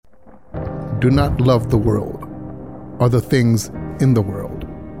Do not love the world or the things in the world.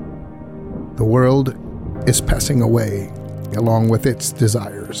 The world is passing away along with its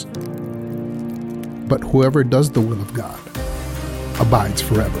desires. But whoever does the will of God abides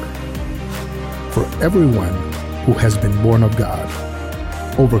forever. For everyone who has been born of God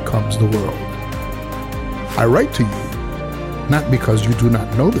overcomes the world. I write to you, not because you do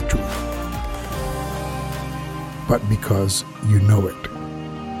not know the truth, but because you know it.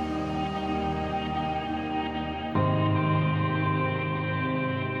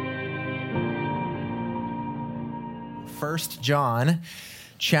 First John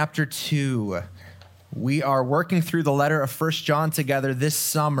chapter 2. We are working through the letter of First John together this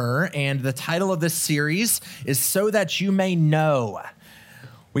summer, and the title of this series is So That You May Know.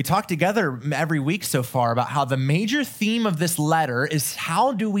 We talked together every week so far about how the major theme of this letter is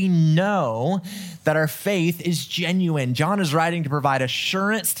how do we know that our faith is genuine? John is writing to provide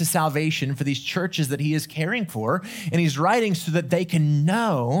assurance to salvation for these churches that he is caring for, and he's writing so that they can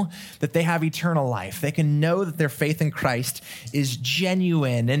know that they have eternal life. They can know that their faith in Christ is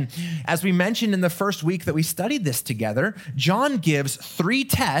genuine. And as we mentioned in the first week that we studied this together, John gives 3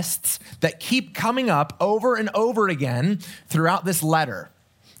 tests that keep coming up over and over again throughout this letter.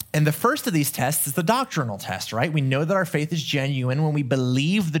 And the first of these tests is the doctrinal test, right? We know that our faith is genuine when we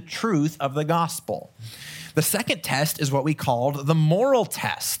believe the truth of the gospel. The second test is what we called the moral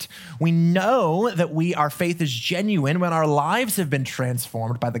test. We know that our faith is genuine when our lives have been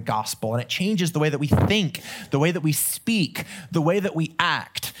transformed by the gospel, and it changes the way that we think, the way that we speak, the way that we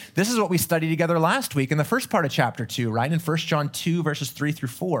act. This is what we studied together last week in the first part of chapter 2, right? In 1 John 2, verses 3 through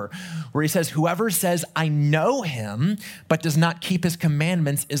 4, where he says, whoever says, I know him, but does not keep his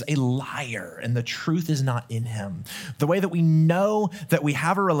commandments is a liar, and the truth is not in him. The way that we know that we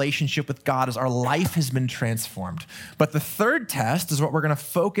have a relationship with God is our life has been transformed. But the third test is what we're going to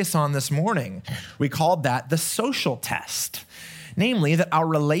focus on this morning. We called that the social test. Namely, that our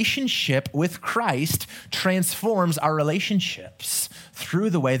relationship with Christ transforms our relationships through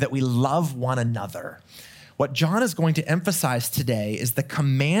the way that we love one another. What John is going to emphasize today is the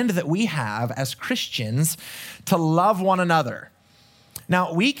command that we have as Christians to love one another.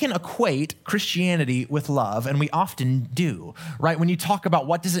 Now, we can equate Christianity with love, and we often do, right? When you talk about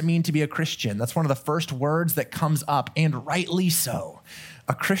what does it mean to be a Christian, that's one of the first words that comes up, and rightly so.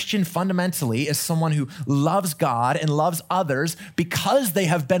 A Christian fundamentally is someone who loves God and loves others because they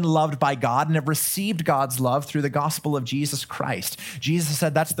have been loved by God and have received God's love through the gospel of Jesus Christ. Jesus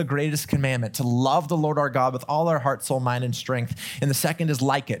said that's the greatest commandment, to love the Lord our God with all our heart, soul, mind, and strength. And the second is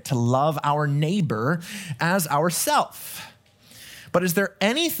like it, to love our neighbor as ourself. But is there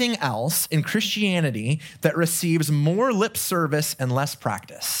anything else in Christianity that receives more lip service and less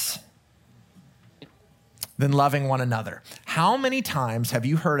practice than loving one another? How many times have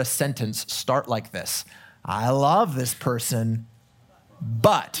you heard a sentence start like this? I love this person,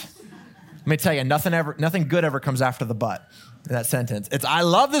 but let me tell you, nothing good ever comes after the but in that sentence. It's I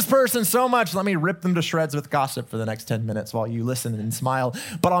love this person so much, let me rip them to shreds with gossip for the next 10 minutes while you listen and smile,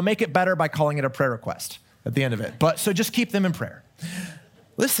 but I'll make it better by calling it a prayer request at the end of it. So just keep them in prayer.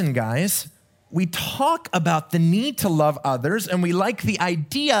 Listen, guys, we talk about the need to love others and we like the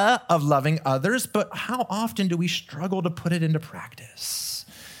idea of loving others, but how often do we struggle to put it into practice?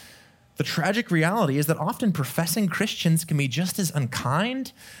 The tragic reality is that often professing Christians can be just as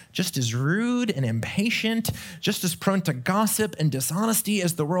unkind, just as rude and impatient, just as prone to gossip and dishonesty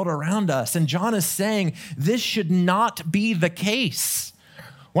as the world around us. And John is saying this should not be the case.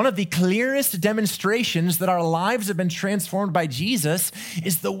 One of the clearest demonstrations that our lives have been transformed by Jesus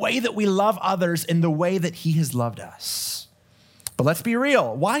is the way that we love others in the way that he has loved us. But let's be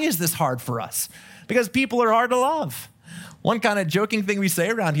real. Why is this hard for us? Because people are hard to love. One kind of joking thing we say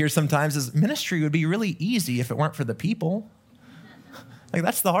around here sometimes is ministry would be really easy if it weren't for the people. Like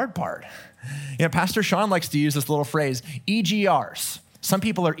that's the hard part. You know, Pastor Sean likes to use this little phrase, EGRs. Some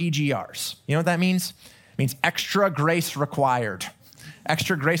people are EGRs. You know what that means? It means extra grace required.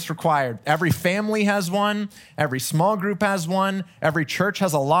 Extra grace required. Every family has one. Every small group has one. Every church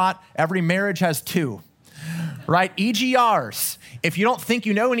has a lot. Every marriage has 2, right? EGRs. If you don't think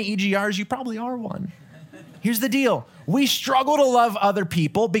you know any EGRs, you probably are one. Here's the deal. We struggle to love other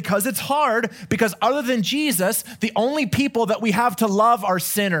people because it's hard, because other than Jesus, the only people that we have to love are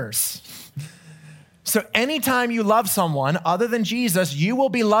sinners. So anytime you love someone other than Jesus, you will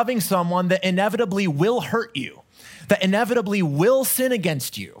be loving someone that inevitably will hurt you, that inevitably will sin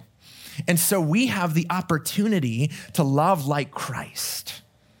against you. And so we have the opportunity to love like Christ.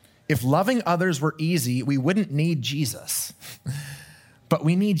 If loving others were easy, we wouldn't need Jesus. But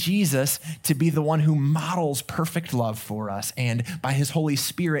we need Jesus to be the one who models perfect love for us and by his Holy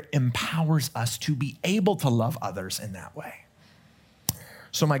Spirit empowers us to be able to love others in that way.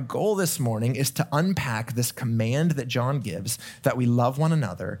 So my goal this morning is to unpack this command that John gives, that we love one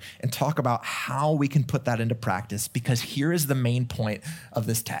another, and talk about how we can put that into practice, because here is the main point of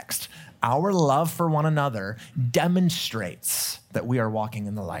this text. Our love for one another demonstrates that we are walking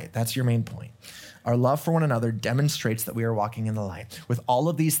in the light. That's your main point. Our love for one another demonstrates that we are walking in the light. With all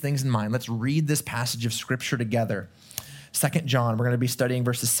of these things in mind, let's read this passage of scripture together. 2 John, we're going to be studying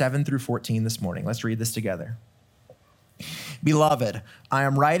verses 7 through 14 this morning. Let's read this together. Beloved, I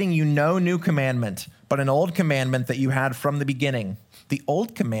am writing you no new commandment, but an old commandment that you had from the beginning. The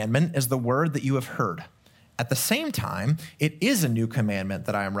old commandment is the word that you have heard. At the same time, it is a new commandment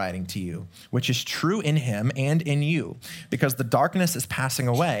that I am writing to you, which is true in him and in you, because the darkness is passing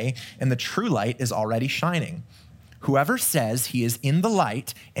away and the true light is already shining. Whoever says he is in the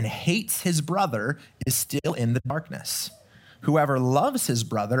light and hates his brother is still in the darkness. Whoever loves his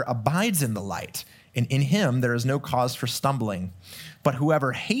brother abides in the light, and in him there is no cause for stumbling. But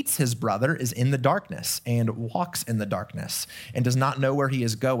whoever hates his brother is in the darkness and walks in the darkness and does not know where he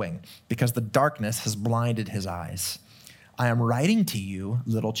is going, because the darkness has blinded his eyes. I am writing to you,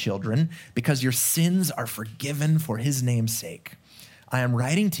 little children, because your sins are forgiven for his name's sake. I am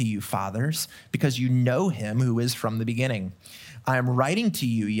writing to you, fathers, because you know him who is from the beginning. I am writing to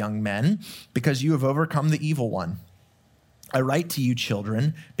you, young men, because you have overcome the evil one. I write to you,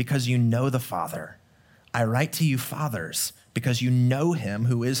 children, because you know the Father. I write to you, fathers, because you know him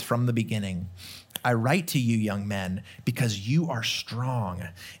who is from the beginning. I write to you, young men, because you are strong,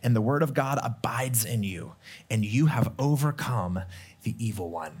 and the word of God abides in you, and you have overcome the evil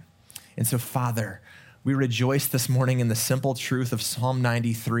one. And so, Father, we rejoice this morning in the simple truth of Psalm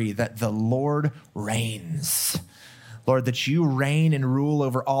 93, that the Lord reigns. Lord, that you reign and rule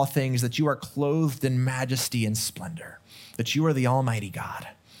over all things, that you are clothed in majesty and splendor, that you are the Almighty God.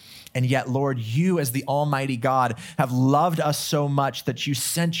 And yet, Lord, you as the Almighty God have loved us so much that you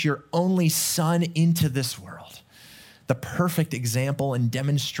sent your only Son into this world, the perfect example and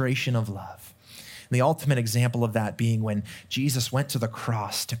demonstration of love. And the ultimate example of that being when Jesus went to the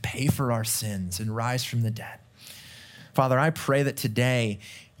cross to pay for our sins and rise from the dead. Father, I pray that today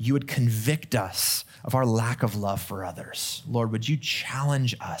you would convict us of our lack of love for others. Lord, would you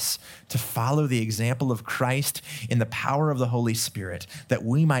challenge us to follow the example of Christ in the power of the Holy Spirit, that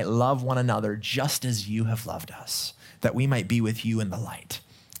we might love one another just as you have loved us, that we might be with you in the light.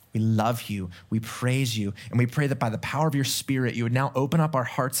 We love you, we praise you, and we pray that by the power of your Spirit, you would now open up our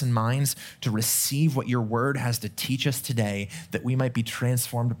hearts and minds to receive what your word has to teach us today, that we might be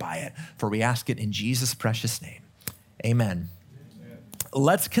transformed by it. For we ask it in Jesus' precious name. Amen.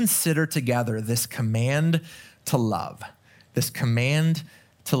 Let's consider together this command to love. This command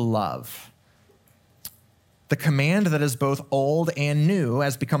to love. The command that is both old and new,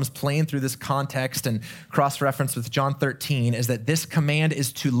 as becomes plain through this context and cross-reference with John 13, is that this command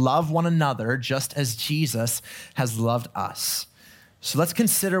is to love one another just as Jesus has loved us. So let's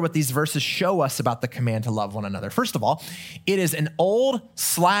consider what these verses show us about the command to love one another. First of all, it is an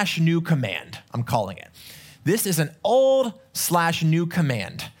old/new command, I'm calling it. This is an old/new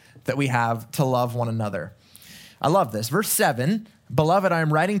command that we have to love one another. I love this. Verse 7, beloved, I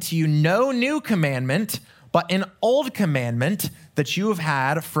am writing to you no new commandment, but an old commandment that you have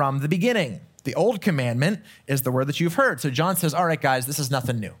had from the beginning. The old commandment is the word that you've heard. So John says, all right, guys, this is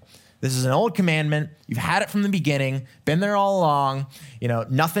nothing new. This is an old commandment. You've had it from the beginning, been there all along.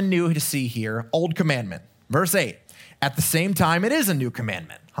 Nothing new to see here. Old commandment. Verse 8, at the same time, it is a new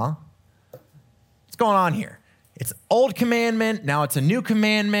commandment. What's going on here? It's old commandment. Now it's a new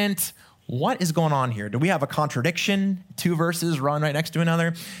commandment. What is going on here? Do we have a contradiction? Two verses run right next to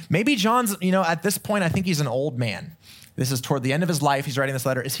another. Maybe John's, at this point, I think he's an old man. This is toward the end of his life. He's writing this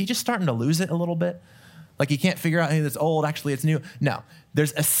letter. Is he just starting to lose it a little bit? Like he can't figure out, hey, it's old. Actually, it's new. No,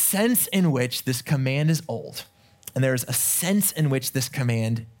 there's a sense in which this command is old. And there's a sense in which this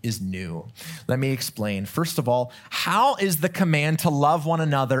command is new. Let me explain. First of all, how is the command to love one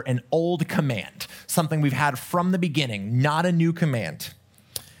another an old command? Something we've had from the beginning, not a new command.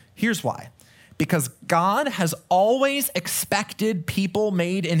 Here's why. Because God has always expected people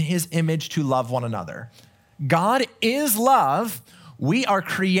made in his image to love one another. God is love. We are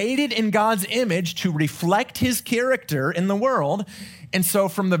created in God's image to reflect his character in the world. And so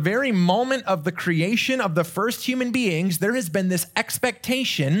from the very moment of the creation of the first human beings, there has been this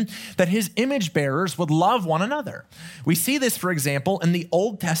expectation that his image bearers would love one another. We see this, for example, in the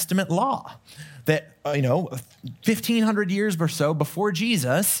Old Testament law. That, 1,500 years or so before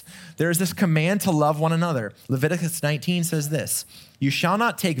Jesus, there's this command to love one another. Leviticus 19 says this: "You shall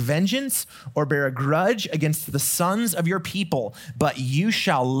not take vengeance or bear a grudge against the sons of your people, but you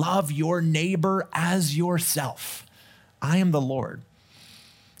shall love your neighbor as yourself. I am the Lord."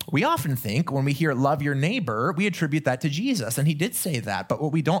 We often think when we hear love your neighbor, we attribute that to Jesus, and he did say that. But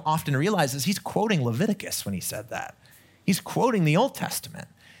what we don't often realize is he's quoting Leviticus when he said that. He's quoting the Old Testament.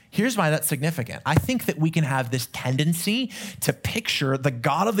 Here's why that's significant. I think that we can have this tendency to picture the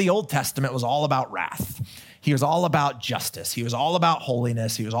God of the Old Testament was all about wrath. He was all about justice. He was all about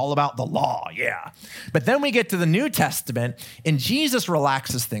holiness. He was all about the law, yeah. But then we get to the New Testament, and Jesus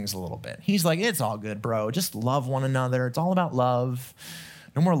relaxes things a little bit. He's like, it's all good, bro. Just love one another. It's all about love.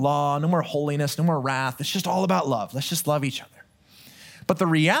 No more law, no more holiness, no more wrath. It's just all about love. Let's just love each other. But the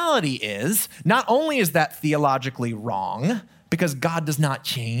reality is, not only is that theologically wrong, because God does not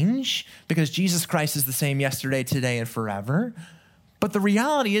change, because Jesus Christ is the same yesterday, today, and forever. But the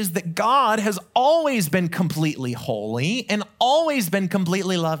reality is that God has always been completely holy and always been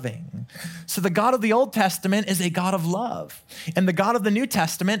completely loving. So the God of the Old Testament is a God of love. And the God of the New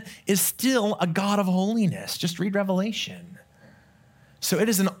Testament is still a God of holiness. Just read Revelation. So it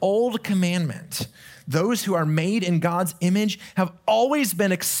is an old commandment. Those who are made in God's image have always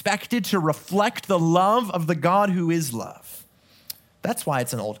been expected to reflect the love of the God who is love. That's why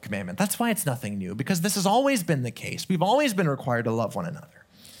it's an old commandment. That's why it's nothing new, because this has always been the case. We've always been required to love one another.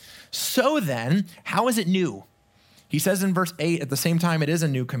 So then, how is it new? He says in verse 8, at the same time, it is a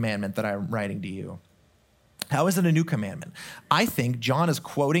new commandment that I'm writing to you. How is it a new commandment? I think John is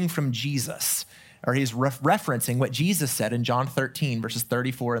quoting from Jesus, or he's referencing what Jesus said in John 13, verses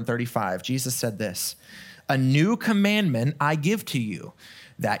 34 and 35. Jesus said this: "A new commandment I give to you,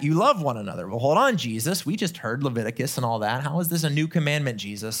 that you love one another." Well, hold on, Jesus. We just heard Leviticus and all that. How is this a new commandment,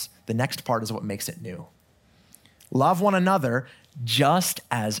 Jesus? The next part is what makes it new. Love one another just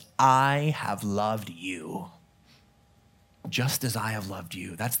as I have loved you. Just as I have loved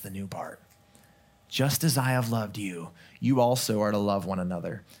you. That's the new part. Just as I have loved you, you also are to love one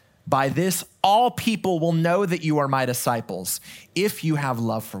another. By this, all people will know that you are my disciples, if you have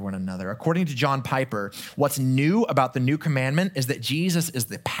love for one another. According to John Piper, what's new about the new commandment is that Jesus is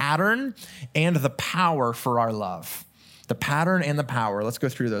the pattern and the power for our love. The pattern and the power. Let's go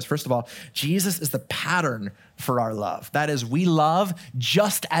through those. First of all, Jesus is the pattern for our love. That is, we love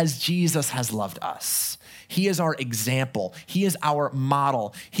just as Jesus has loved us. He is our example. He is our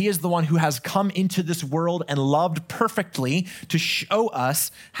model. He is the one who has come into this world and loved perfectly to show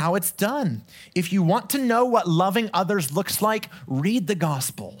us how it's done. If you want to know what loving others looks like, read the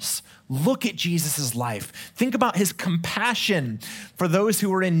Gospels. Look at Jesus' life. Think about his compassion for those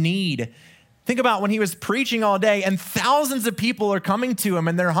who are in need. Think about when he was preaching all day and thousands of people are coming to him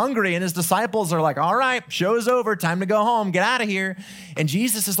and they're hungry, and his disciples are like, all right, show's over, time to go home, get out of here. And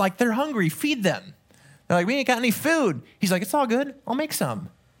Jesus is like, they're hungry, feed them. They're like, we ain't got any food. He's like, it's all good, I'll make some.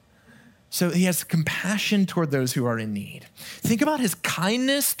 So he has compassion toward those who are in need. Think about his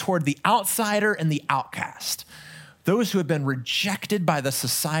kindness toward the outsider and the outcast. Those who have been rejected by the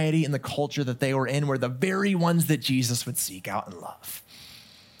society and the culture that they were in were the very ones that Jesus would seek out and love.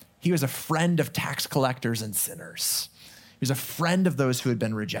 He was a friend of tax collectors and sinners. He was a friend of those who had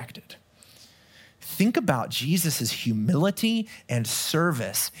been rejected. Think about Jesus' humility and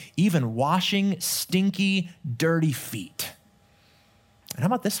service, even washing stinky, dirty feet. And how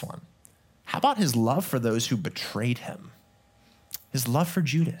about this one? How about his love for those who betrayed him? His love for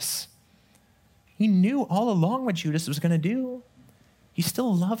Judas. He knew all along what Judas was going to do. He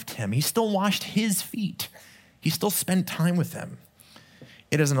still loved him. He still washed his feet. He still spent time with him.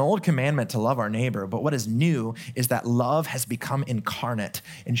 It is an old commandment to love our neighbor, but what is new is that love has become incarnate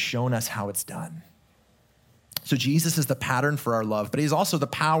and shown us how it's done. So Jesus is the pattern for our love, but he's also the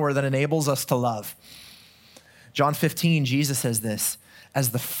power that enables us to love. John 15, Jesus says this: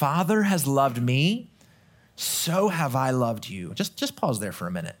 "As the Father has loved me, so have I loved you." Just pause there for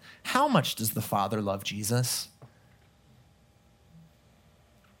a minute. How much does the Father love Jesus?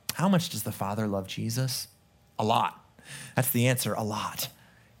 How much does the Father love Jesus? A lot. That's the answer, a lot.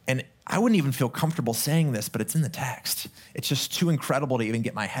 And I wouldn't even feel comfortable saying this, but it's in the text. It's just too incredible to even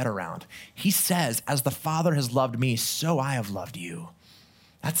get my head around. He says, as the Father has loved me, so I have loved you.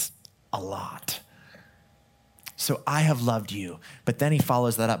 That's a lot. So I have loved you. But then he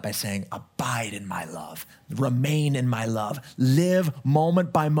follows that up by saying, abide in my love, remain in my love, live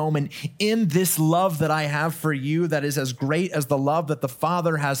moment by moment in this love that I have for you that is as great as the love that the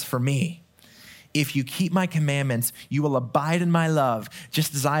Father has for me. If you keep my commandments, you will abide in my love,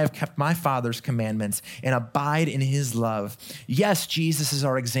 just as I have kept my Father's commandments and abide in his love. Yes, Jesus is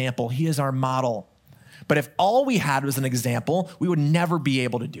our example. He is our model. But if all we had was an example, we would never be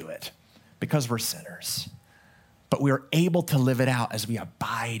able to do it because we're sinners. But we are able to live it out as we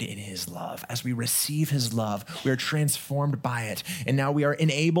abide in his love. As we receive his love, we are transformed by it. And now we are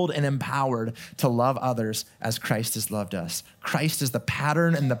enabled and empowered to love others as Christ has loved us. Christ is the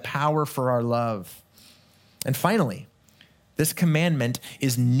pattern and the power for our love. And finally, this commandment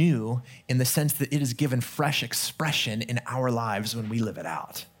is new in the sense that it is given fresh expression in our lives when we live it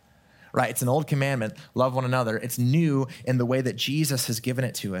out. Right? It's an old commandment, love one another. It's new in the way that Jesus has given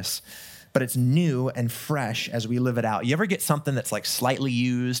it to us. But it's new and fresh as we live it out. You ever get something that's like slightly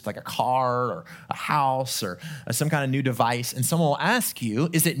used, like a car or a house or some kind of new device, and someone will ask you,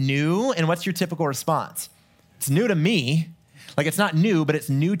 is it new? And what's your typical response? It's new to me. Like it's not new, but it's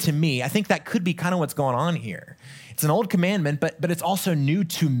new to me. I think that could be kind of what's going on here. It's an old commandment, but it's also new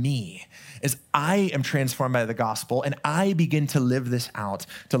to me as I am transformed by the gospel and I begin to live this out,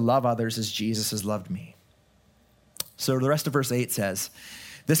 to love others as Jesus has loved me. So the rest of verse 8 says,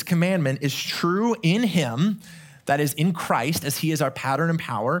 this commandment is true in him, that is in Christ, as he is our pattern and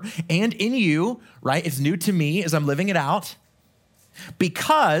power, and in you, right? It's new to me as I'm living it out,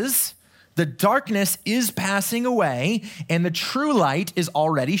 because the darkness is passing away and the true light is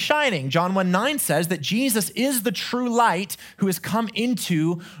already shining. John 1:9 says that Jesus is the true light who has come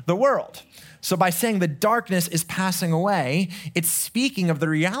into the world. So by saying the darkness is passing away, it's speaking of the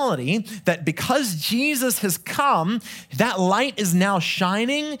reality that because Jesus has come, that light is now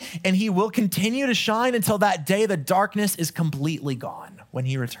shining and he will continue to shine until that day the darkness is completely gone when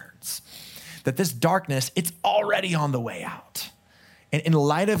he returns. That this darkness, it's already on the way out. And in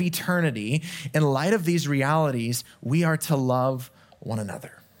light of eternity, in light of these realities, we are to love one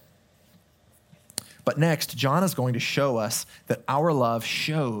another. But next, John is going to show us that our love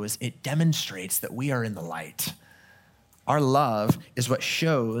shows, it demonstrates that we are in the light. Our love is what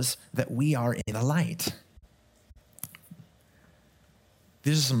shows that we are in the light.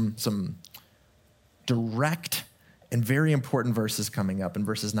 These are some direct and very important verses coming up in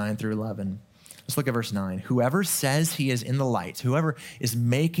verses 9 through 11. Let's look at verse 9. Whoever says he is in the light, whoever is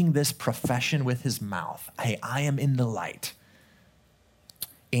making this profession with his mouth, hey, I am in the light,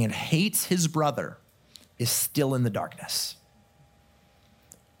 and hates his brother, is still in the darkness.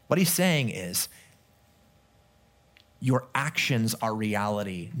 What he's saying is, your actions are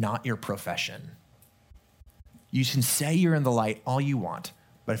reality, not your profession. You can say you're in the light all you want,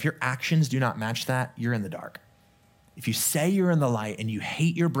 but if your actions do not match that, you're in the dark. If you say you're in the light and you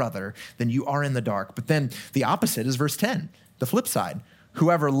hate your brother, then you are in the dark. But then the opposite is verse 10, the flip side.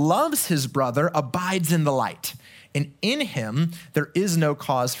 Whoever loves his brother abides in the light, and in him there is no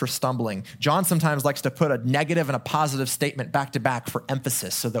cause for stumbling. John sometimes likes to put a negative and a positive statement back to back for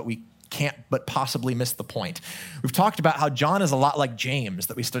emphasis so that we can't but possibly miss the point. We've talked about how John is a lot like James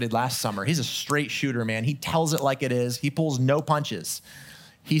that we studied last summer. He's a straight shooter, man. He tells it like it is. He pulls no punches.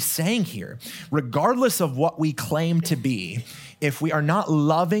 He's saying here, regardless of what we claim to be, if we are not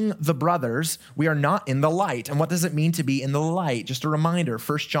loving the brothers, we are not in the light. And what does it mean to be in the light? Just a reminder,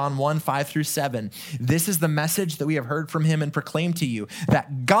 1 John 1, 5 through 7. This is the message that we have heard from him and proclaimed to you,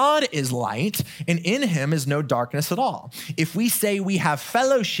 that God is light and in him is no darkness at all. If we say we have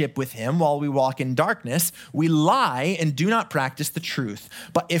fellowship with him while we walk in darkness, we lie and do not practice the truth.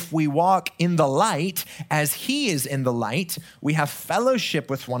 But if we walk in the light as he is in the light, we have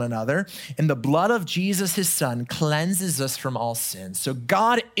fellowship with one another, and the blood of Jesus, his son, cleanses us from all sin. So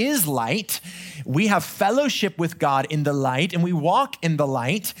God is light. We have fellowship with God in the light, and we walk in the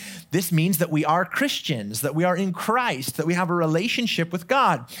light. This means that we are Christians, that we are in Christ, that we have a relationship with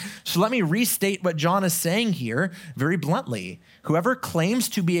God. So let me restate what John is saying here very bluntly. Whoever claims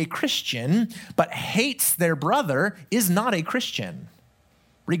to be a Christian but hates their brother is not a Christian,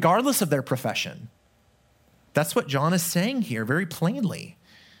 regardless of their profession. That's what John is saying here very plainly.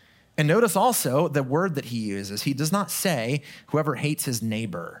 And notice also the word that he uses. He does not say whoever hates his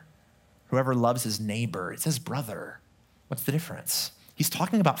neighbor, whoever loves his neighbor. It says brother. What's the difference? He's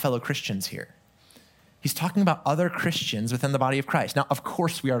talking about fellow Christians here. He's talking about other Christians within the body of Christ. Now, of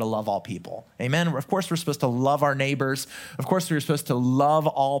course, we are to love all people. Amen? Of course, we're supposed to love our neighbors. Of course, we're supposed to love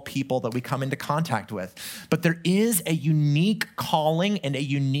all people that we come into contact with. But there is a unique calling and a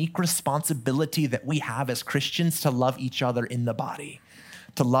unique responsibility that we have as Christians to love each other in the body,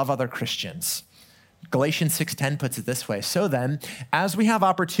 to love other Christians. Galatians 6:10 puts it this way. So then, as we have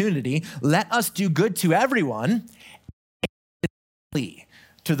opportunity, let us do good to everyone,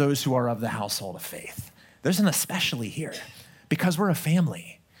 to those who are of the household of faith. There's an especially here because we're a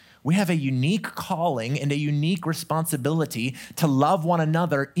family. We have a unique calling and a unique responsibility to love one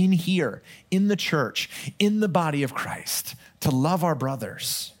another in here, in the church, in the body of Christ, to love our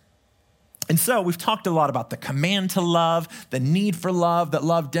brothers. And so we've talked a lot about the command to love, the need for love, that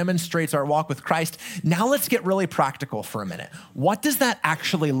love demonstrates our walk with Christ. Now let's get really practical for a minute. What does that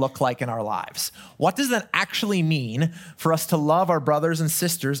actually look like in our lives? What does that actually mean for us to love our brothers and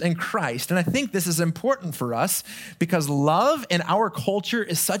sisters in Christ? And I think this is important for us because love in our culture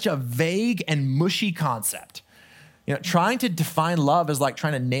is such a vague and mushy concept. Trying to define love is like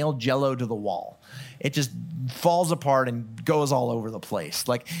trying to nail Jell-O to the wall. It just falls apart and goes all over the place.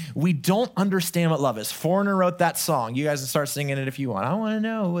 Like, we don't understand what love is. Foreigner wrote that song. You guys can start singing it if you want. I want to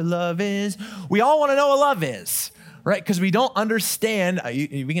know what love is. We all want to know what love is, right? Because we don't understand.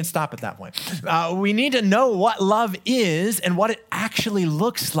 We can stop at that point. We need to know what love is and what it actually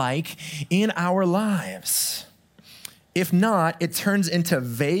looks like in our lives. If not, it turns into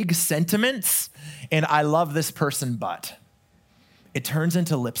vague sentiments and I love this person, but. It turns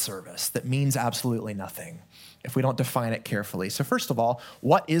into lip service that means absolutely nothing if we don't define it carefully. So first of all,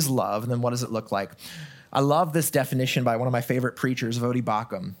 what is love? And then what does it look like? I love this definition by one of my favorite preachers, Vodi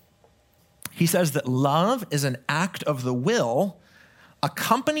Bakum. He says that love is an act of the will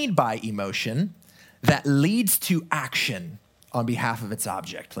accompanied by emotion that leads to action on behalf of its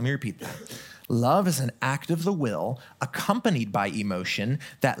object. Let me repeat that. Love is an act of the will accompanied by emotion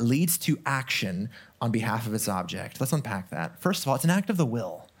that leads to action on behalf of its object. Let's unpack that. First of all, it's an act of the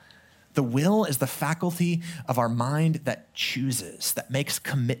will. The will is the faculty of our mind that chooses, that makes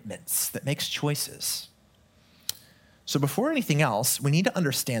commitments, that makes choices. So before anything else, we need to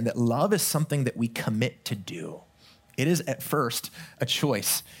understand that love is something that we commit to do. It is at first a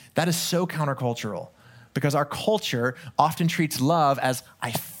choice. That is so countercultural because our culture often treats love as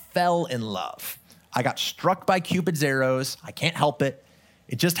I fell in love. I got struck by Cupid's arrows. I can't help it.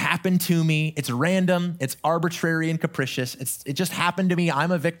 It just happened to me. It's random. It's arbitrary and capricious. It just happened to me.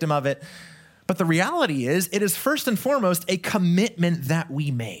 I'm a victim of it. But the reality is, it is first and foremost a commitment that we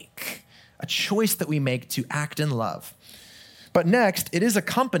make, a choice that we make to act in love. But next, it is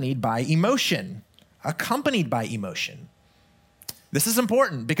accompanied by emotion. Accompanied by emotion. This is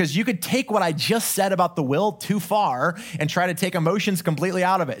important because you could take what I just said about the will too far and try to take emotions completely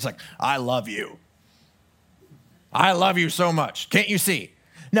out of it. It's like, I love you. I love you so much. Can't you see?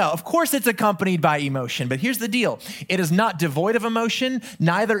 No, of course it's accompanied by emotion, but here's the deal. It is not devoid of emotion,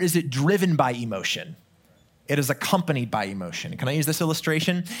 neither is it driven by emotion. It is accompanied by emotion. Can I use this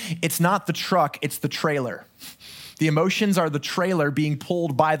illustration? It's not the truck, it's the trailer. The emotions are the trailer being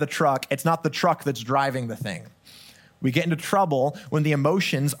pulled by the truck. It's not the truck that's driving the thing. We get into trouble when the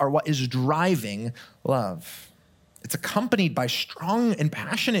emotions are what is driving love. It's accompanied by strong and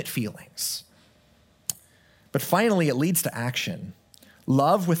passionate feelings. But finally, it leads to action.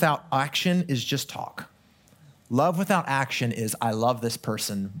 Love without action is just talk. Love without action is, I love this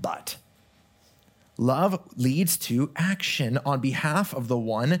person, but. Love leads to action on behalf of the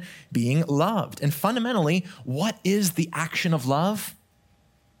one being loved. And fundamentally, what is the action of love?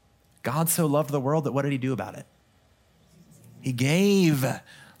 God so loved the world that what did he do about it? He gave.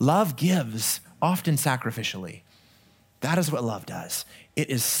 Love gives, often sacrificially. That is what love does. It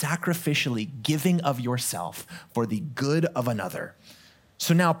is sacrificially giving of yourself for the good of another.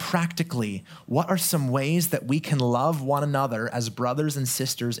 So now practically, what are some ways that we can love one another as brothers and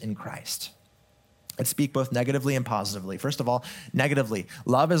sisters in Christ? Let's speak both negatively and positively. First of all, negatively,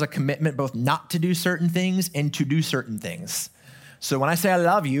 love is a commitment both not to do certain things and to do certain things. So when I say I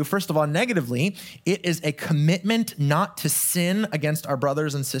love you, first of all, negatively, it is a commitment not to sin against our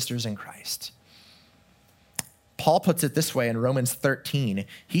brothers and sisters in Christ. Paul puts it this way in Romans 13.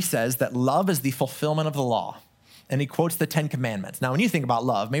 He says that love is the fulfillment of the law. And he quotes the 10 commandments. Now, when you think about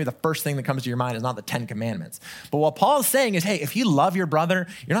love, maybe the first thing that comes to your mind is not the 10 commandments. But what Paul is saying is, hey, if you love your brother,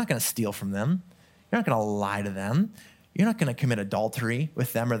 you're not going to steal from them. You're not going to lie to them. You're not going to commit adultery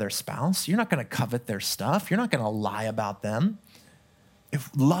with them or their spouse. You're not going to covet their stuff. You're not going to lie about them. If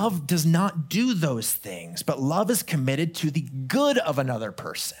love does not do those things, but love is committed to the good of another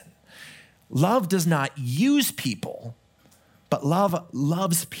person. Love does not use people, but love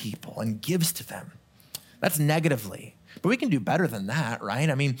loves people and gives to them. That's negatively. But we can do better than that, right?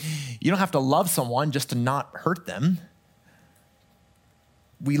 I mean, you don't have to love someone just to not hurt them.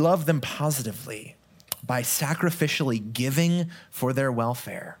 We love them positively by sacrificially giving for their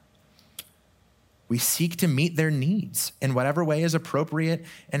welfare. We seek to meet their needs in whatever way is appropriate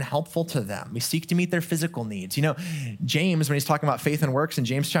and helpful to them. We seek to meet their physical needs. You know, James, when he's talking about faith and works in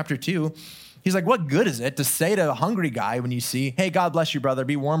James chapter 2, he's like, what good is it to say to a hungry guy when you see, hey, God bless you, brother,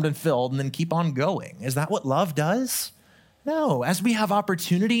 be warmed and filled, and then keep on going? Is that what love does? No. As we have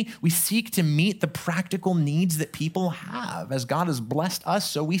opportunity, we seek to meet the practical needs that people have. As God has blessed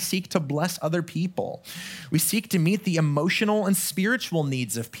us, so we seek to bless other people. We seek to meet the emotional and spiritual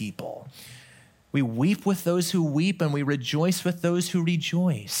needs of people. We weep with those who weep, and we rejoice with those who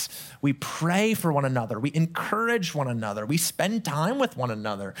rejoice. We pray for one another. We encourage one another. We spend time with one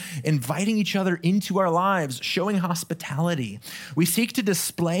another, inviting each other into our lives, showing hospitality. We seek to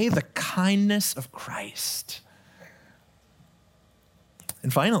display the kindness of Christ.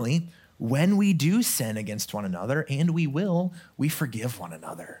 And finally, when we do sin against one another, and we will, we forgive one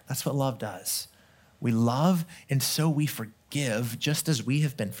another. That's what love does. We love, and so we forgive just as we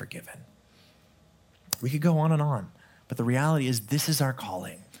have been forgiven. We could go on, but the reality is this is our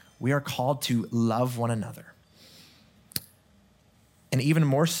calling. We are called to love one another. And even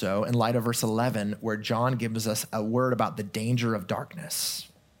more so in light of verse 11, where John gives us a word about the danger of darkness.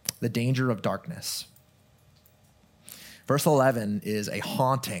 The danger of darkness. Verse 11 is a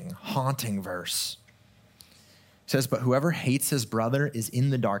haunting verse. It says, but whoever hates his brother is in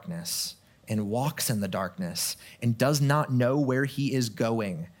the darkness and walks in the darkness and does not know where he is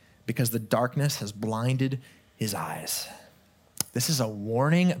going, because the darkness has blinded his eyes. This is a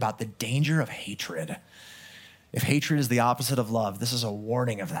warning about the danger of hatred. If hatred is the opposite of love, this is a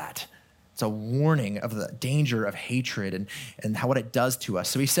warning of that. It's a warning of the danger of hatred and what it does to us.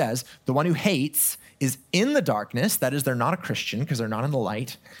 So he says, the one who hates is in the darkness. That is, they're not a Christian because they're not in the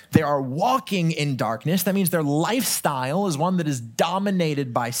light. They are walking in darkness. That means their lifestyle is one that is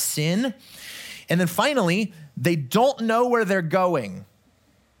dominated by sin. And then finally, they don't know where they're going.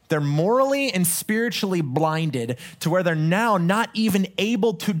 They're morally and spiritually blinded to where they're now not even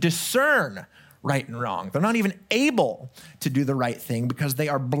able to discern right and wrong. They're not even able to do the right thing because they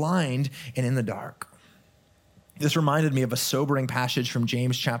are blind and in the dark. This reminded me of a sobering passage from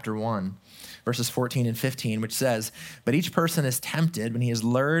James chapter 1, verses 14 and 15, which says, but each person is tempted when he is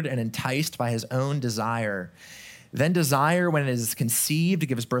lured and enticed by his own desire. Then desire, when it is conceived,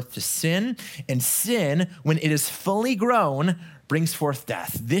 gives birth to sin, and sin, when it is fully grown, brings forth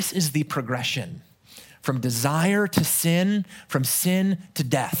death. This is the progression from desire to sin, from sin to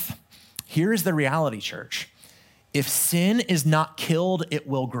death. Here is the reality, church. If sin is not killed, it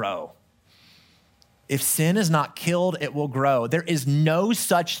will grow. If sin is not killed, it will grow. There is no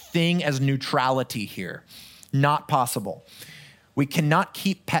such thing as neutrality here. Not possible. We cannot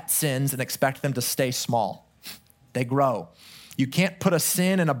keep pet sins and expect them to stay small. They grow. You can't put a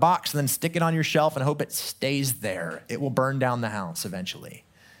sin in a box and then stick it on your shelf and hope it stays there. It will burn down the house eventually.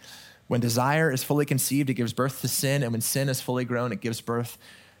 When desire is fully conceived, it gives birth to sin. And when sin is fully grown, it gives birth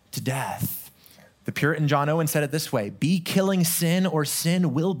to death. The Puritan John Owen said it this way, be killing sin or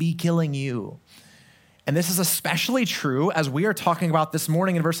sin will be killing you. And this is especially true as we are talking about this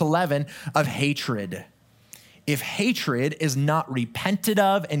morning in verse 11 of hatred. If hatred is not repented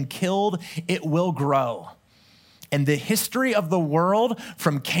of and killed, it will grow. And the history of the world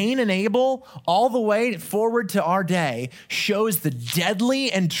from Cain and Abel all the way forward to our day shows the deadly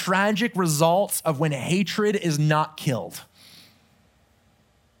and tragic results of when hatred is not killed.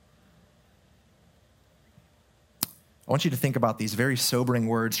 I want you to think about these very sobering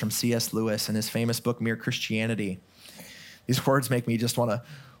words from C.S. Lewis in his famous book, Mere Christianity. These words make me just want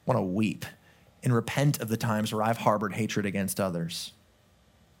to weep and repent of the times where I've harbored hatred against others.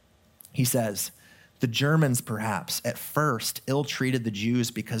 He says, the Germans, perhaps, at first ill-treated the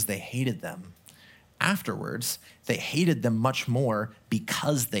Jews because they hated them. Afterwards, they hated them much more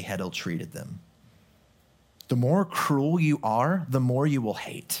because they had ill-treated them. The more cruel you are, the more you will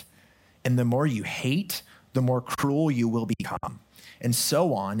hate. And the more you hate, the more cruel you will become. And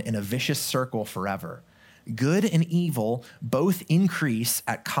so on in a vicious circle forever. Good and evil both increase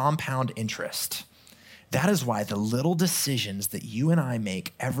at compound interest. That is why the little decisions that you and I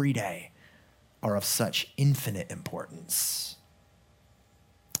make every day are of such infinite importance.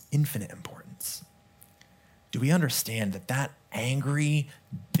 Infinite importance. Do we understand that angry,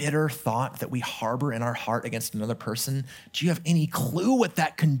 bitter thought that we harbor in our heart against another person, do you have any clue what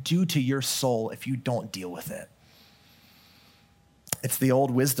that can do to your soul if you don't deal with it? It's the old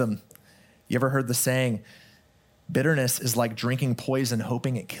wisdom. You ever heard the saying, bitterness is like drinking poison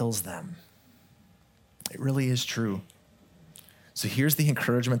hoping it kills them. It really is true. So here's the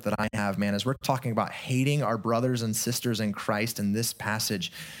encouragement that I have, man, as we're talking about hating our brothers and sisters in Christ in this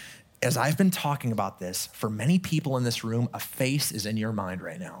passage. As I've been talking about this, for many people in this room, a face is in your mind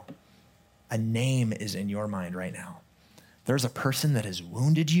right now. a name is in your mind right now. There's a person that has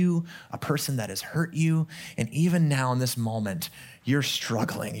wounded you, a person that has hurt you, and even now in this moment, you're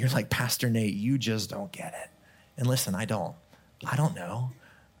struggling. You're like, Pastor Nate, you just don't get it. And listen, I don't know.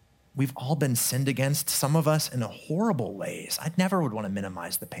 We've all been sinned against, some of us in horrible ways. I never would want to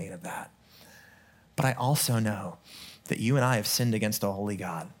minimize the pain of that. But I also know that you and I have sinned against a holy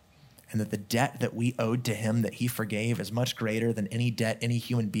God, and that the debt that we owed to him that he forgave is much greater than any debt any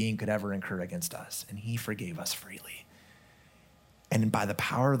human being could ever incur against us. And he forgave us freely. And by the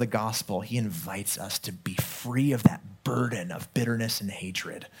power of the gospel, he invites us to be free of that burden of bitterness and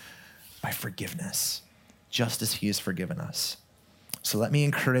hatred by forgiveness, just as he has forgiven us. So let me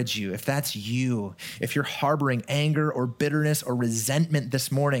encourage you, if that's you, if you're harboring anger or bitterness or resentment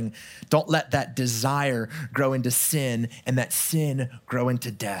this morning, don't let that desire grow into sin and that sin grow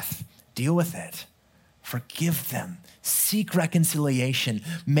into death. Deal with it. Forgive them. Seek reconciliation.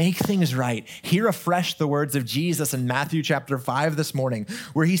 Make things right. Hear afresh the words of Jesus in Matthew chapter 5 this morning,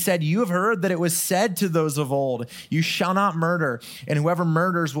 where he said, "You have heard that it was said to those of old, 'You shall not murder, and whoever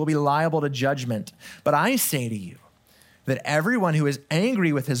murders will be liable to judgment.' But I say to you, that everyone who is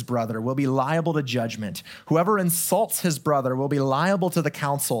angry with his brother will be liable to judgment. Whoever insults his brother will be liable to the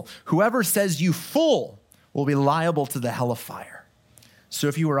council. Whoever says 'you fool' will be liable to the hell of fire. So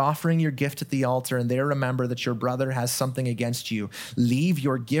if you are offering your gift at the altar and there remember that your brother has something against you, leave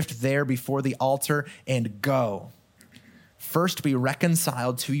your gift there before the altar and go. First be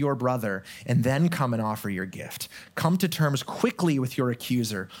reconciled to your brother and then come and offer your gift. Come to terms quickly with your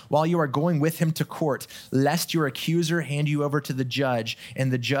accuser while you are going with him to court, lest your accuser hand you over to the judge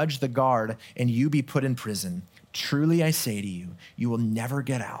and the judge the guard and you be put in prison. Truly I say to you, you will never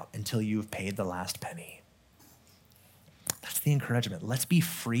get out until you have paid the last penny." That's the encouragement. Let's be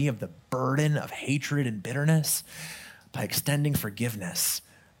free of the burden of hatred and bitterness by extending forgiveness,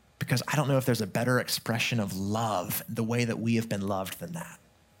 because I don't know if there's a better expression of love the way that we have been loved than that.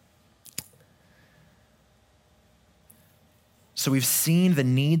 So we've seen the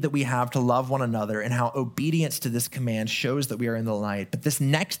need that we have to love one another and how obedience to this command shows that we are in the light. But this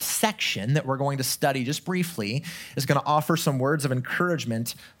next section that we're going to study just briefly is going to offer some words of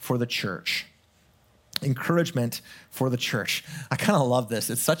encouragement for the church. Encouragement for the church. I kind of love this.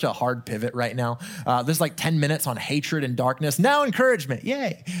 It's such a hard pivot right now. There's like 10 minutes on hatred and darkness. Now encouragement.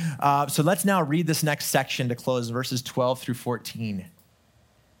 Yay. So let's now read this next section to close, verses 12 through 14.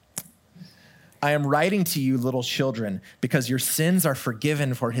 "I am writing to you, little children, because your sins are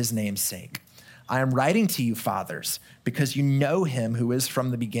forgiven for his name's sake. I am writing to you, fathers, because you know him who is from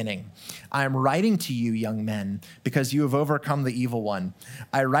the beginning. I am writing to you, young men, because you have overcome the evil one.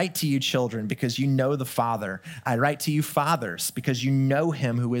 I write to you, children, because you know the Father. I write to you, fathers, because you know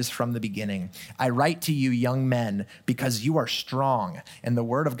him who is from the beginning. I write to you, young men, because you are strong, and the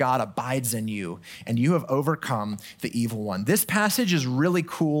word of God abides in you, and you have overcome the evil one." This passage is really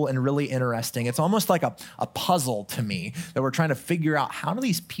cool and really interesting. It's almost like a puzzle to me that we're trying to figure out, how do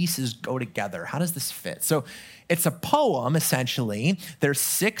these pieces go together? How does this fit? So it's a poem, essentially. There's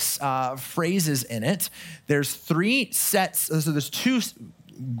 6 phrases in it. There's 3 sets, so there's 2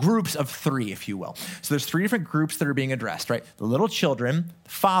 groups of 3, if you will. So there's 3 different groups that are being addressed, right? The little children, the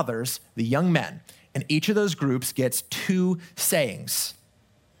fathers, the young men. And each of those groups gets 2 sayings.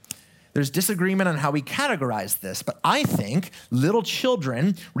 There's disagreement on how we categorize this, but I think little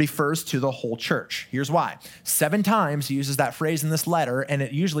children refers to the whole church. Here's why. 7 times he uses that phrase in this letter, and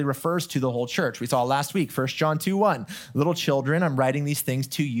it usually refers to the whole church. We saw last week, 1 John 2:1. "Little children, I'm writing these things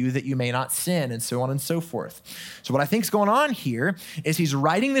to you that you may not sin," and so on and so forth. So what I think is going on here is he's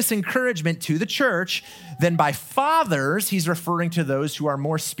writing this encouragement to the church. Then by fathers, he's referring to those who are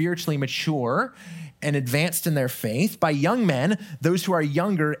more spiritually mature and advanced in their faith. By young men, those who are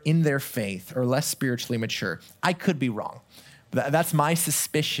younger in their faith or less spiritually mature. I could be wrong. That's my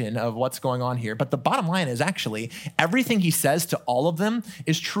suspicion of what's going on here. But the bottom line is actually everything he says to all of them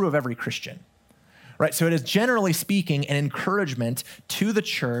is true of every Christian, right? So it is generally speaking an encouragement to the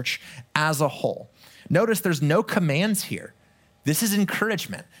church as a whole. Notice there's no commands here. This is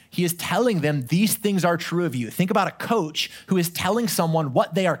encouragement. He is telling them these things are true of you. Think about a coach who is telling someone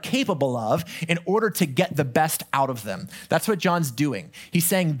what they are capable of in order to get the best out of them. That's what John's doing. He's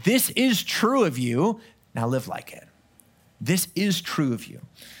saying, this is true of you. Now live like it. This is true of you.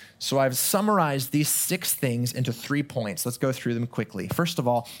 So I've summarized these 6 things into 3 points. Let's go through them quickly. First of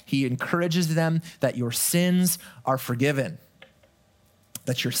all, he encourages them that your sins are forgiven.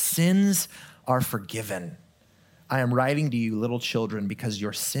 That your sins are forgiven. I am writing to you, little children, because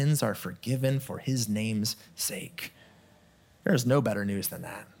your sins are forgiven for his name's sake. There is no better news than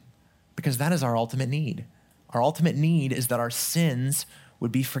that, because that is our ultimate need. Our ultimate need is that our sins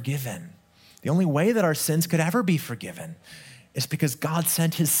would be forgiven. The only way that our sins could ever be forgiven is because God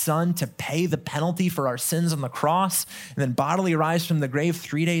sent his son to pay the penalty for our sins on the cross and then bodily rise from the grave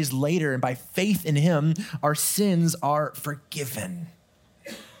 3 days later. And by faith in him, our sins are forgiven.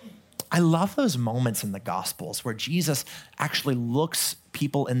 I love those moments in the Gospels where Jesus actually looks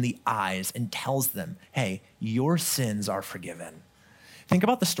people in the eyes and tells them, hey, your sins are forgiven. Think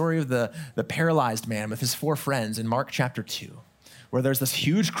about the story of the paralyzed man with his 4 friends in Mark chapter 2, where there's this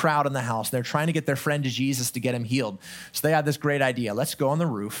huge crowd in the house. And they're trying to get their friend to Jesus to get him healed. So they had this great idea. Let's go on the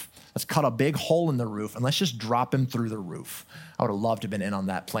roof. Let's cut a big hole in the roof and let's just drop him through the roof. I would have loved to have been in on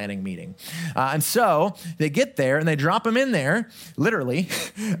that planning meeting. And so they get there and they drop him in there, literally.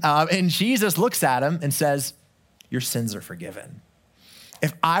 And Jesus looks at him and says, your sins are forgiven.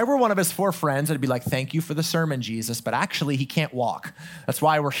 If I were one of his 4 friends, I'd be like, thank you for the sermon, Jesus. But actually, he can't walk. That's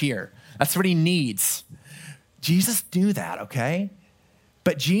why we're here. That's what he needs. Jesus knew that, okay?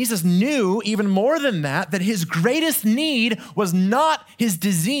 But Jesus knew even more than that his greatest need was not his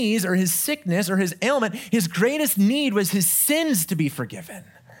disease or his sickness or his ailment. His greatest need was his sins to be forgiven.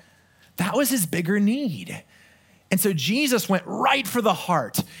 That was his bigger need. And so Jesus went right for the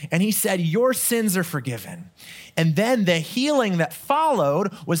heart and he said, your sins are forgiven. And then the healing that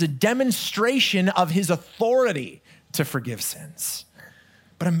followed was a demonstration of his authority to forgive sins.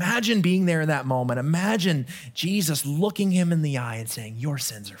 But imagine being there in that moment. Imagine Jesus looking him in the eye and saying, your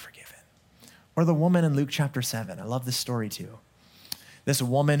sins are forgiven. Or the woman in Luke chapter 7. I love this story too. This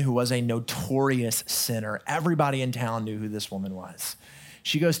woman who was a notorious sinner. Everybody in town knew who this woman was.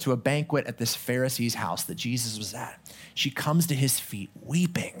 She goes to a banquet at this Pharisee's house that Jesus was at. She comes to his feet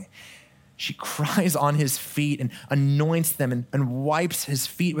weeping. She cries on his feet and anoints them and wipes his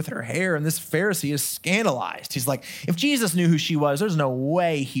feet with her hair. And this Pharisee is scandalized. He's like, if Jesus knew who she was, there's no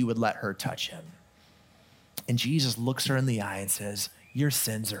way he would let her touch him. And Jesus looks her in the eye and says, your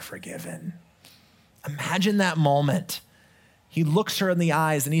sins are forgiven. Imagine that moment. He looks her in the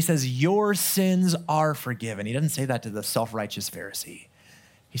eyes and he says, your sins are forgiven. He doesn't say that to the self-righteous Pharisee.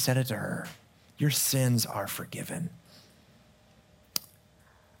 He said it to her. Your sins are forgiven.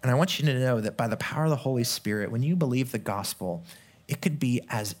 And I want you to know that by the power of the Holy Spirit, when you believe the gospel, it could be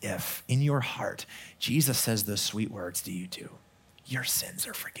as if in your heart, Jesus says those sweet words to you too. Your sins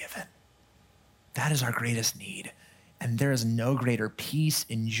are forgiven. That is our greatest need. And there is no greater peace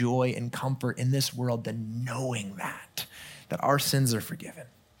and joy and comfort in this world than knowing that our sins are forgiven.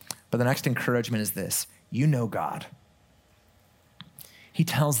 But the next encouragement is this: you know God. He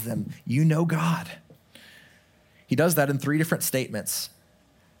tells them, you know God. He does that in 3 different statements.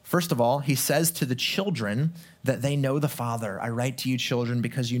 First of all, he says to the children that they know the Father. I write to you, children,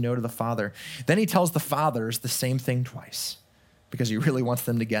 because you know the Father. Then he tells the fathers the same thing twice because he really wants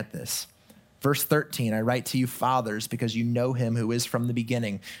them to get this. Verse 13, I write to you, fathers, because you know him who is from the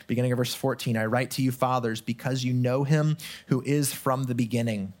beginning. Beginning of verse 14, I write to you, fathers, because you know him who is from the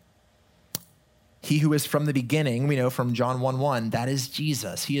beginning. He who is from the beginning, we know from John 1:1, that is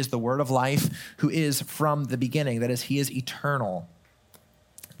Jesus. He is the word of life who is from the beginning. That is, he is eternal.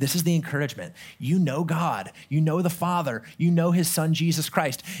 This is the encouragement. You know God. You know the Father. You know his son, Jesus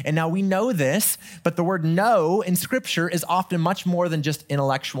Christ. And now we know this, but the word know in Scripture is often much more than just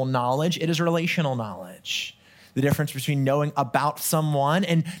intellectual knowledge. It is relational knowledge. The difference between knowing about someone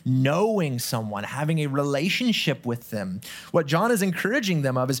and knowing someone, having a relationship with them. What John is encouraging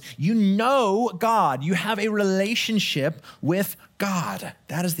them of is you know God. You have a relationship with God.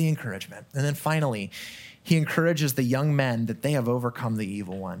 That is the encouragement. And then finally, he encourages the young men that they have overcome the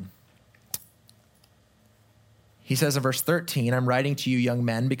evil one. He says in verse 13, I'm writing to you, young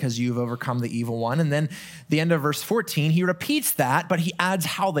men, because you've overcome the evil one. And then the end of verse 14, he repeats that, but he adds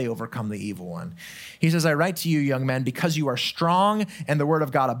how they overcome the evil one. He says, I write to you, young men, because you are strong and the word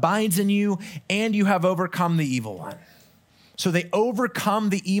of God abides in you, and you have overcome the evil one. So they overcome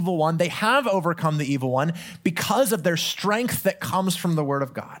the evil one. They have overcome the evil one because of their strength that comes from the word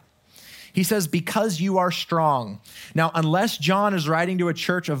of God. He says, because you are strong. Now, unless John is writing to a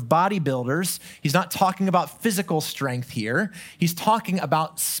church of bodybuilders, he's not talking about physical strength here. He's talking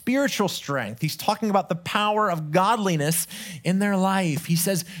about spiritual strength. He's talking about the power of godliness in their life. He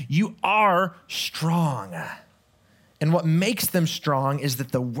says, you are strong. And what makes them strong is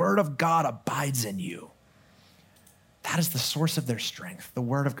that the word of God abides in you. That is the source of their strength, the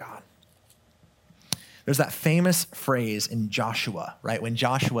word of God. There's that famous phrase in Joshua, right? When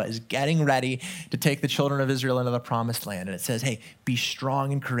Joshua is getting ready to take the children of Israel into the promised land. And it says, hey, be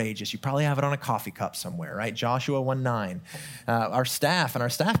strong and courageous. You probably have it on a coffee cup somewhere, right? Joshua 1:9. Our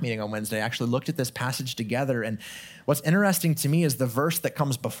staff meeting on Wednesday actually looked at this passage together. And what's interesting to me is the verse that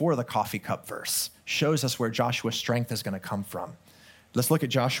comes before the coffee cup verse shows us where Joshua's strength is going to come from. Let's look at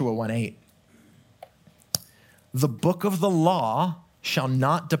Joshua 1:8. the book of the law shall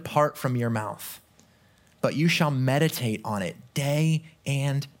not depart from your mouth, but you shall meditate on it day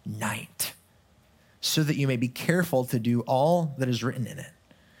and night, so that you may be careful to do all that is written in it.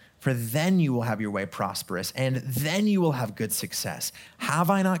 For then you will have your way prosperous, and then you will have good success. Have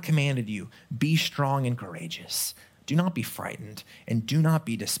I not commanded you? Be strong and courageous. Do not be frightened, and do not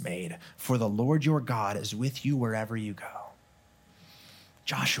be dismayed, for the Lord your God is with you wherever you go.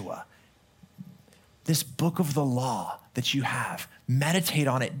 Joshua, this book of the law that you have, meditate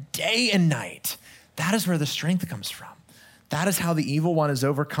on it day and night. That is where the strength comes from. That is how the evil one is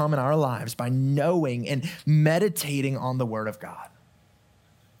overcome in our lives, by knowing and meditating on the word of God.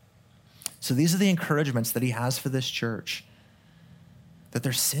 So these are the encouragements that he has for this church, that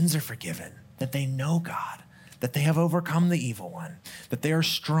their sins are forgiven, that they know God, that they have overcome the evil one, that they are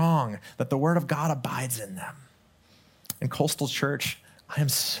strong, that the word of God abides in them. In Coastal Church, I am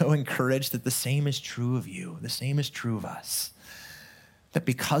so encouraged that the same is true of you, the same is true of us, that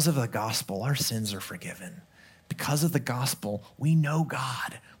because of the gospel, our sins are forgiven. Because of the gospel, we know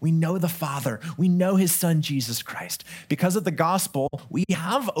God. We know the Father. We know his Son, Jesus Christ. Because of the gospel, we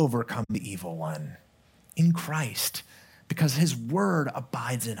have overcome the evil one in Christ, because his word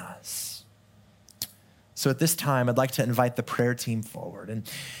abides in us. So at this time, I'd like to invite the prayer team forward. And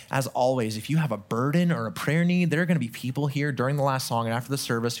as always, if you have a burden or a prayer need, there are going to be people here during the last song and after the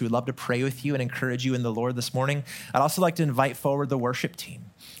service who would love to pray with you and encourage you in the Lord this morning. I'd also like to invite forward the worship team.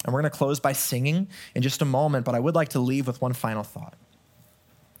 And we're going to close by singing in just a moment, but I would like to leave with one final thought.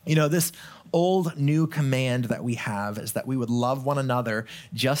 You know, this old new command that we have is that we would love one another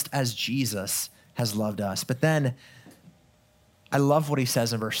just as Jesus has loved us. But then I love what he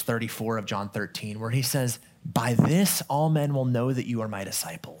says in verse 34 of John 13, where he says, by this all men will know that you are my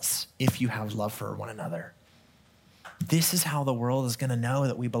disciples, if you have love for one another. This is how the world is going to know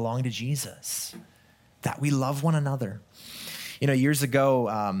that we belong to Jesus, that we love one another. You know, years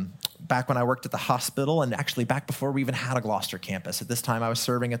ago, back when I worked at the hospital, and actually back before we even had a Gloucester campus, at this time I was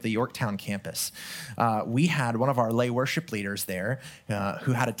serving at the Yorktown campus, we had one of our lay worship leaders there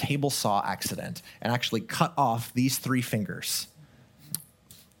who had a table saw accident and actually cut off these 3 fingers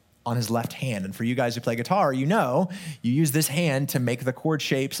on his left hand. And for you guys who play guitar, you know, you use this hand to make the chord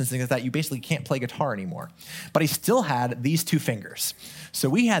shapes and things like that. You basically can't play guitar anymore. But he still had these 2 fingers. So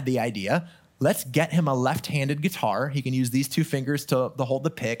we had the idea, let's get him a left-handed guitar. He can use these 2 fingers to hold the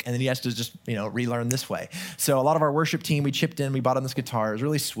pick, and then he has to just, relearn this way. So a lot of our worship team, we chipped in, we bought him this guitar. It was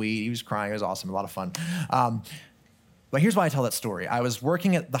really sweet. He was crying. It was awesome. A lot of fun. But here's why I tell that story. I was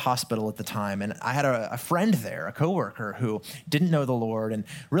working at the hospital at the time, and I had a friend there, a coworker, who didn't know the Lord and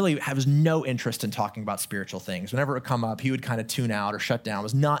really has no interest in talking about spiritual things. Whenever it would come up, he would kind of tune out or shut down,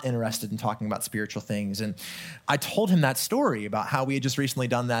 was not interested in talking about spiritual things. And I told him that story about how we had just recently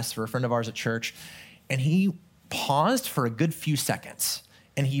done this for a friend of ours at church, and he paused for a good few seconds,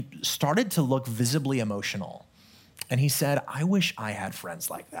 and he started to look visibly emotional. And he said, I wish I had friends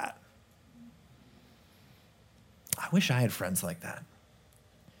like that. I wish I had friends like that.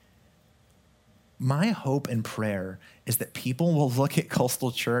 My hope and prayer is that people will look at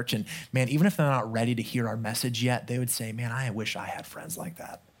Coastal Church and, man, even if they're not ready to hear our message yet, they would say, man, I wish I had friends like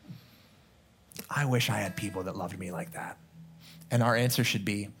that. I wish I had people that loved me like that. And our answer should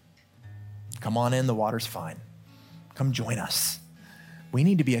be, come on in, the water's fine. Come join us. We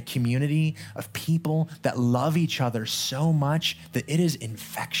need to be a community of people that love each other so much that it is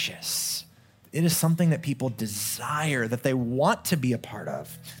infectious. It is something that people desire, that they want to be a part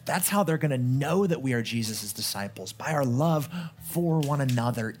of. That's how they're going to know that we are Jesus' disciples, by our love for one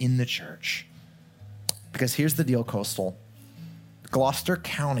another in the church. Because here's the deal, Coastal. Gloucester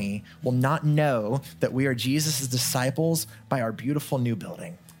County will not know that we are Jesus' disciples by our beautiful new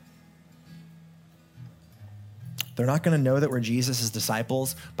building. They're not going to know that we're Jesus'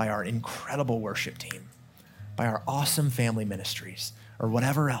 disciples by our incredible worship team, by our awesome family ministries, or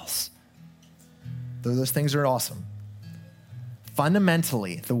whatever else. Though those things are awesome.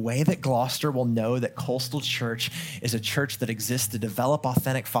 Fundamentally, the way that Gloucester will know that Coastal Church is a church that exists to develop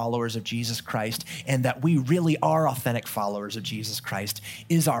authentic followers of Jesus Christ, and that we really are authentic followers of Jesus Christ,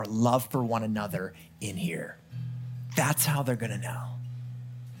 is our love for one another in here. That's how they're going to know.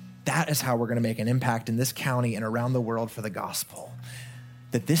 That is how we're going to make an impact in this county and around the world for the gospel.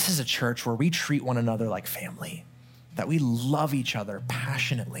 That this is a church where we treat one another like family, that we love each other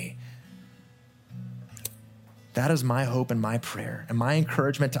passionately. That is my hope and my prayer. And my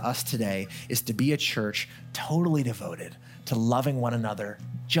encouragement to us today is to be a church totally devoted to loving one another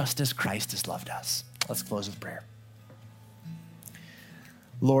just as Christ has loved us. Let's close with prayer.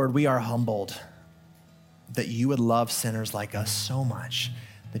 Lord, we are humbled that you would love sinners like us so much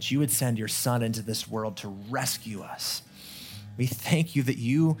that you would send your Son into this world to rescue us. We thank you that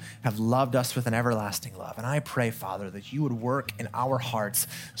you have loved us with an everlasting love. And I pray, Father, that you would work in our hearts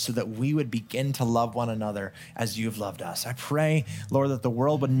so that we would begin to love one another as you've loved us. I pray, Lord, that the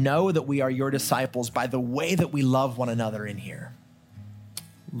world would know that we are your disciples by the way that we love one another in here.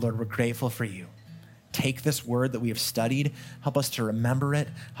 Lord, we're grateful for you. Take this word that we have studied, help us to remember it,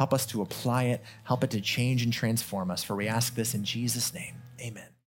 help us to apply it, help it to change and transform us. For we ask this in Jesus' name, amen.